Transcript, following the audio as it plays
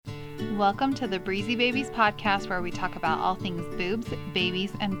Welcome to the Breezy Babies podcast, where we talk about all things boobs,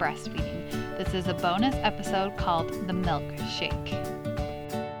 babies, and breastfeeding. This is a bonus episode called The Milk Shake.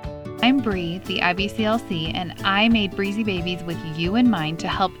 I'm Bree, the IBCLC, and I made Breezy Babies with you in mind to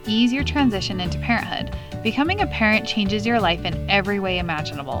help ease your transition into parenthood. Becoming a parent changes your life in every way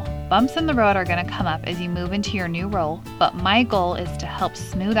imaginable. Bumps in the road are going to come up as you move into your new role, but my goal is to help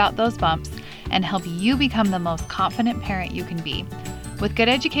smooth out those bumps and help you become the most confident parent you can be. With good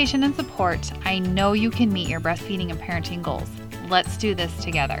education and support, I know you can meet your breastfeeding and parenting goals. Let's do this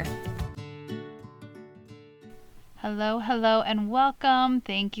together. Hello, and welcome.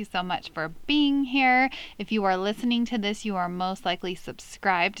 Thank you so much for being here. If you are listening to this, you are most likely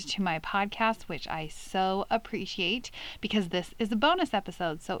subscribed to my podcast, which I so appreciate because this is a bonus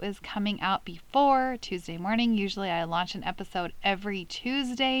episode, so it is coming out before Tuesday morning. Usually I launch an episode every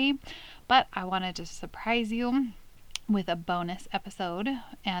Tuesday, but I wanted to surprise you with a bonus episode,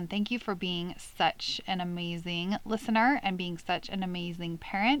 and thank you for being such an amazing listener and being such an amazing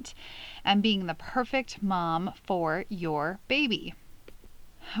parent and being the perfect mom for your baby.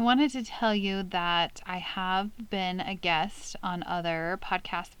 I wanted to tell you that I have been a guest on other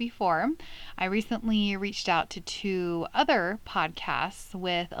podcasts before. I recently reached out to 2 other podcasts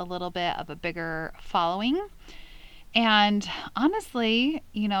with a little bit of a bigger following. And honestly,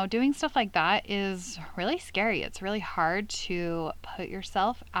 doing stuff like that is really scary. It's really hard to put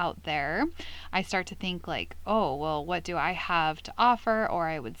yourself out there. I start to think like, oh, well, what do I have to offer? Or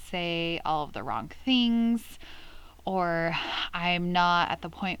I would say all of the wrong things. Or I'm not at the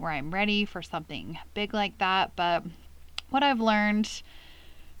point where I'm ready for something big like that. But what I've learned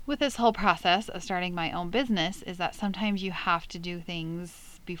with this whole process of starting my own business is that sometimes you have to do things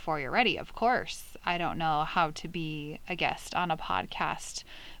before you're ready. Of course, I don't know how to be a guest on a podcast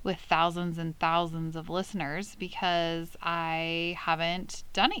with thousands and thousands of listeners because I haven't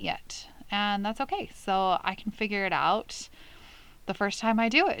done it yet. And that's okay. So I can figure it out the first time I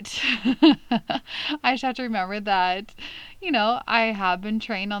do it. I just have to remember that, I have been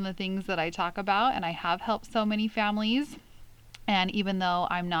trained on the things that I talk about, and I have helped so many families. And even though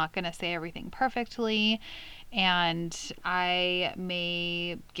I'm not going to say everything perfectly, and I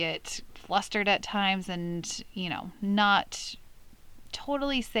may get flustered at times and, not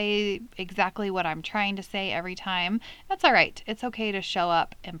totally say exactly what I'm trying to say every time, that's all right. It's okay to show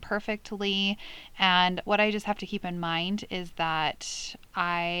up imperfectly. And what I just have to keep in mind is that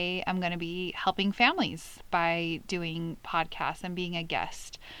I am going to be helping families by doing podcasts and being a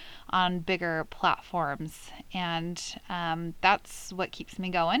guest on bigger platforms, and that's what keeps me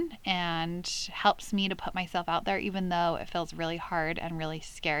going and helps me to put myself out there, even though it feels really hard and really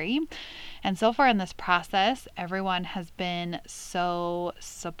scary. And so far in this process, everyone has been so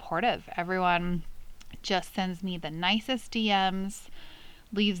supportive. Everyone just sends me the nicest DMs,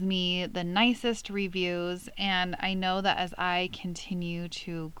 leaves me the nicest reviews, and I know that as I continue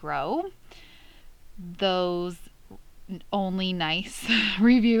to grow, those only nice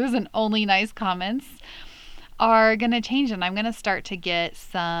reviews and only nice comments are going to change, and I'm going to start to get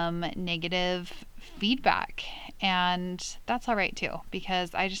some negative feedback, and that's all right too,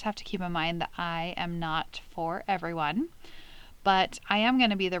 because I just have to keep in mind that I am not for everyone, but I am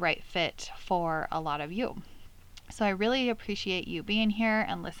going to be the right fit for a lot of you. So I really appreciate you being here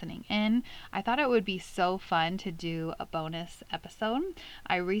and listening in. I thought it would be so fun to do a bonus episode.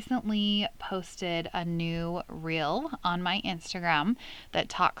 I recently posted a new reel on my Instagram that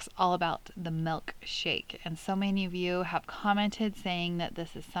talks all about the milk shake. And so many of you have commented saying that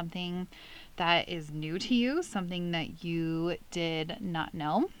this is something that is new to you, something that you did not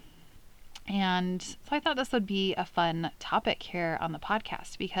know. And so I thought this would be a fun topic here on the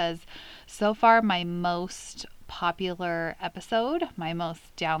podcast because so far my most popular episode, my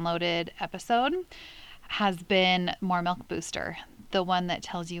most downloaded episode, has been More Milk Booster, the one that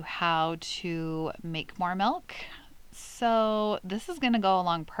tells you how to make more milk. So this is going to go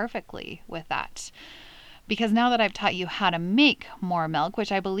along perfectly with that, because now that I've taught you how to make more milk,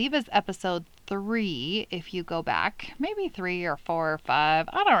 which I believe is episode 3, if you go back, maybe 3 or 4 or 5,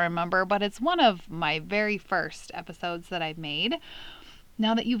 I don't remember, but it's one of my very first episodes that I've made.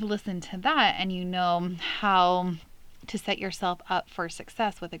 Now that you've listened to that and you know how to set yourself up for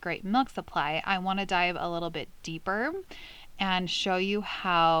success with a great milk supply, I want to dive a little bit deeper and show you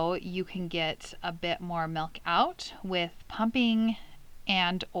how you can get a bit more milk out with pumping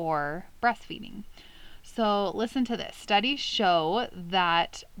and or breastfeeding. So listen to this. Studies show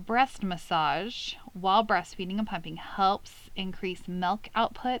that breast massage while breastfeeding and pumping helps increase milk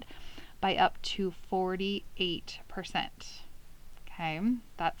output by up to 48%. Okay,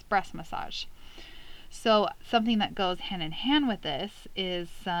 that's breast massage. So something that goes hand in hand with this is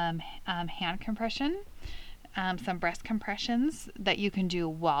some hand compression, some breast compressions that you can do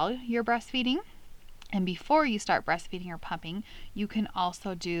while you're breastfeeding. And before you start breastfeeding or pumping, you can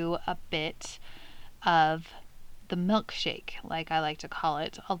also do a bit of the milkshake, like I like to call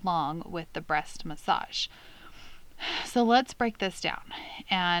it, along with the breast massage. So let's break this down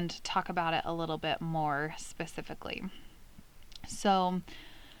and talk about it a little bit more specifically. So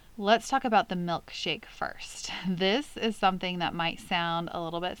let's talk about the milkshake first. This is something that might sound a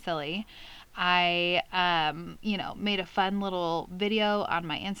little bit silly. I, made a fun little video on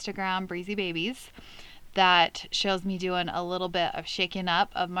my Instagram, Breezy Babies, that shows me doing a little bit of shaking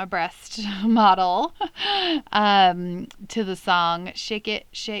up of my breast model to the song Shake It,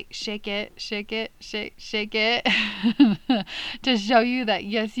 Shake, Shake It, Shake It, Shake, Shake It to show you that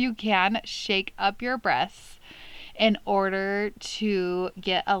yes, you can shake up your breasts in order to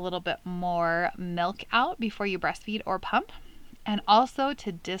get a little bit more milk out before you breastfeed or pump, and also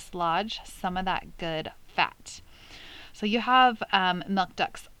to dislodge some of that good fat. So you have milk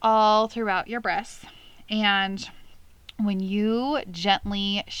ducts all throughout your breasts. And when you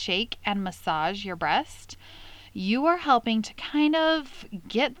gently shake and massage your breast, you are helping to kind of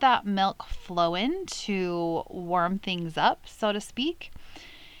get that milk flowing to warm things up, so to speak.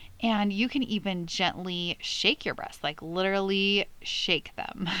 And you can even gently shake your breasts, like literally shake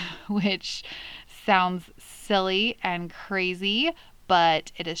them, which sounds silly and crazy,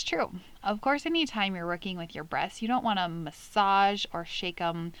 but it is true. Of course, anytime you're working with your breasts, you don't want to massage or shake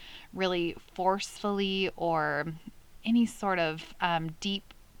them really forcefully, or any sort of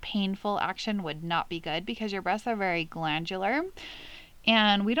deep, painful action would not be good because your breasts are very glandular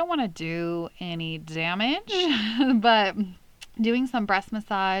and we don't want to do any damage. But doing some breast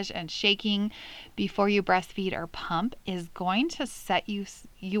massage and shaking before you breastfeed or pump is going to set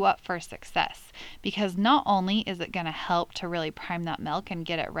you up for success, because not only is it going to help to really prime that milk and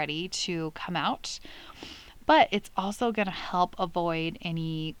get it ready to come out, but it's also going to help avoid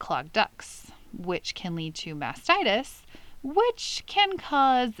any clogged ducts, which can lead to mastitis, which can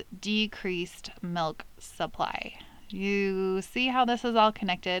cause decreased milk supply. You see how this is all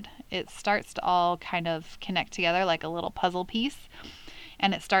connected? It starts to all kind of connect together like a little puzzle piece,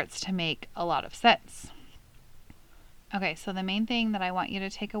 and it starts to make a lot of sense. Okay, so the main thing that I want you to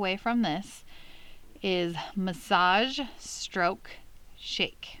take away from this is massage, stroke,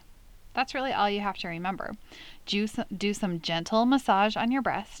 shake. That's really all you have to remember. Do some gentle massage on your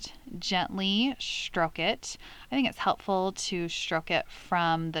breast. Gently stroke it. I think it's helpful to stroke it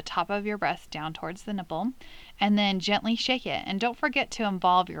from the top of your breast down towards the nipple, and then gently shake it. And don't forget to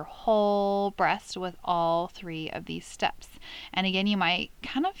involve your whole breast with all 3 of these steps. And again, you might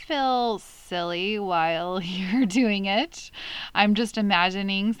kind of feel silly while you're doing it. I'm just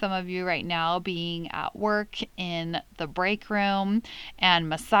imagining some of you right now being at work in the break room and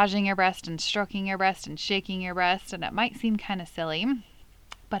massaging your breast and stroking your breast and shaking your breast, and it might seem kind of silly.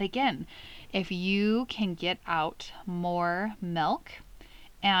 But again, if you can get out more milk,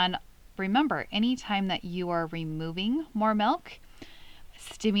 and remember, anytime that you are removing more milk,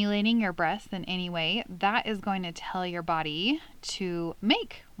 stimulating your breast in any way, that is going to tell your body to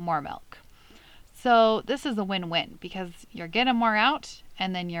make more milk. So this is a win-win, because you're getting more out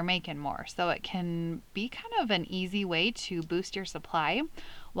and then you're making more. So it can be kind of an easy way to boost your supply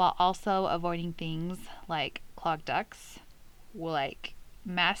while also avoiding things like clogged ducts, like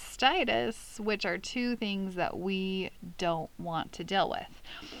mastitis, which are 2 things that we don't want to deal with.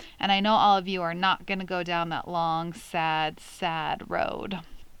 And I know all of you are not going to go down that long, sad road,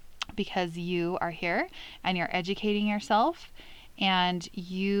 because you are here and you're educating yourself and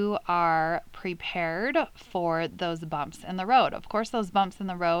you are prepared for those bumps in the road. Of course, those bumps in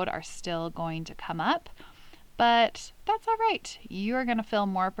the road are still going to come up, but that's all right. You are going to feel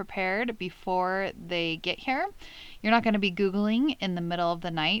more prepared before they get here. You're not going to be Googling in the middle of the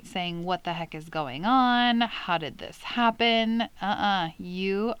night saying, what the heck is going on? How did this happen?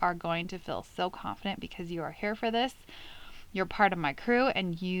 You are going to feel so confident because you are here for this. You're part of my crew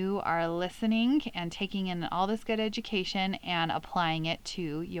and you are listening and taking in all this good education and applying it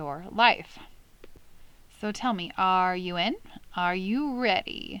to your life. So tell me, are you in? Are you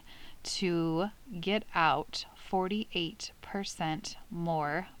ready to get out 48%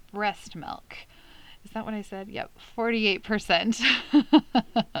 more breast milk? Is that what I said? Yep, 48%.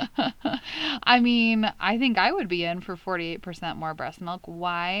 I mean, I think I would be in for 48% more breast milk.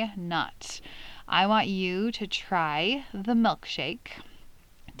 Why not? I want you to try the milkshake.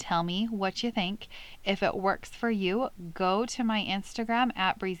 Tell me what you think. If it works for you, go to my Instagram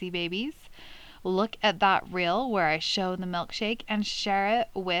at Breezy Babies, look at that reel where I show the milkshake and share it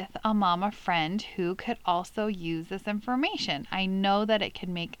with a mama friend who could also use this information. I know that it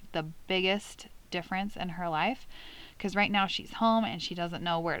can make the biggest difference in her life, because right now she's home and she doesn't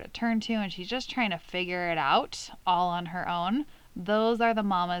know where to turn to and she's just trying to figure it out all on her own. Those are the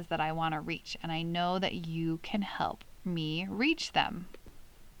mamas that I want to reach, and I know that you can help me reach them.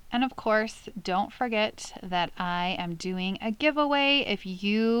 And of course, don't forget that I am doing a giveaway. If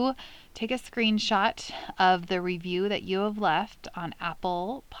you take a screenshot of the review that you have left on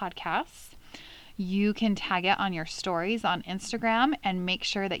Apple Podcasts, you can tag it on your stories on Instagram and make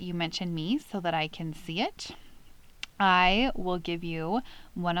sure that you mention me so that I can see it. I will give you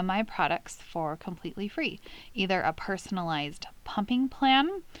one of my products for completely free, either a personalized pumping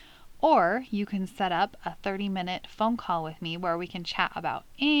plan, or you can set up a 30-minute phone call with me where we can chat about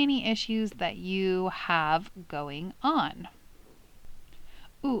any issues that you have going on.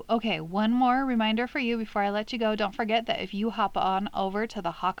 Ooh, okay, one more reminder for you before I let you go. Don't forget that if you hop on over to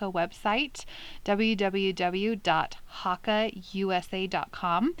the Haakaa website,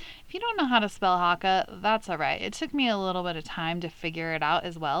 www.haakausa.com. If you don't know how to spell Haakaa, that's all right. It took me a little bit of time to figure it out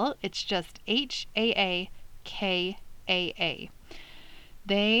as well. It's just Haakaa.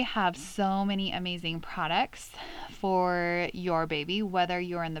 They have so many amazing products for your baby, whether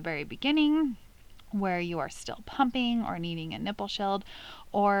you're in the very beginning, where you are still pumping or needing a nipple shield,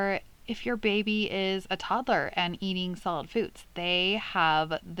 or if your baby is a toddler and eating solid foods. They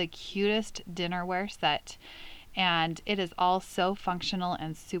have the cutest dinnerware set, and it is all so functional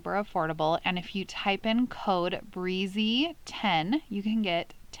and super affordable. And if you type in code BREEZY10, you can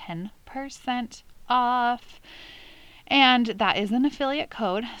get 10% off. And that is an affiliate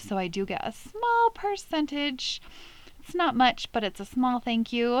code, so I do get a small percentage. It's not much, but it's a small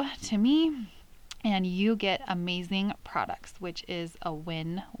thank you to me. And you get amazing products, which is a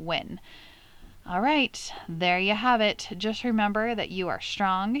win-win. All right, there you have it. Just remember that you are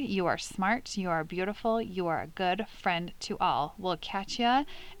strong, you are smart, you are beautiful, you are a good friend to all. We'll catch you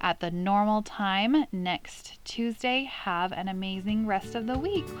at the normal time next Tuesday. Have an amazing rest of the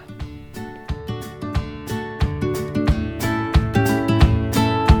week.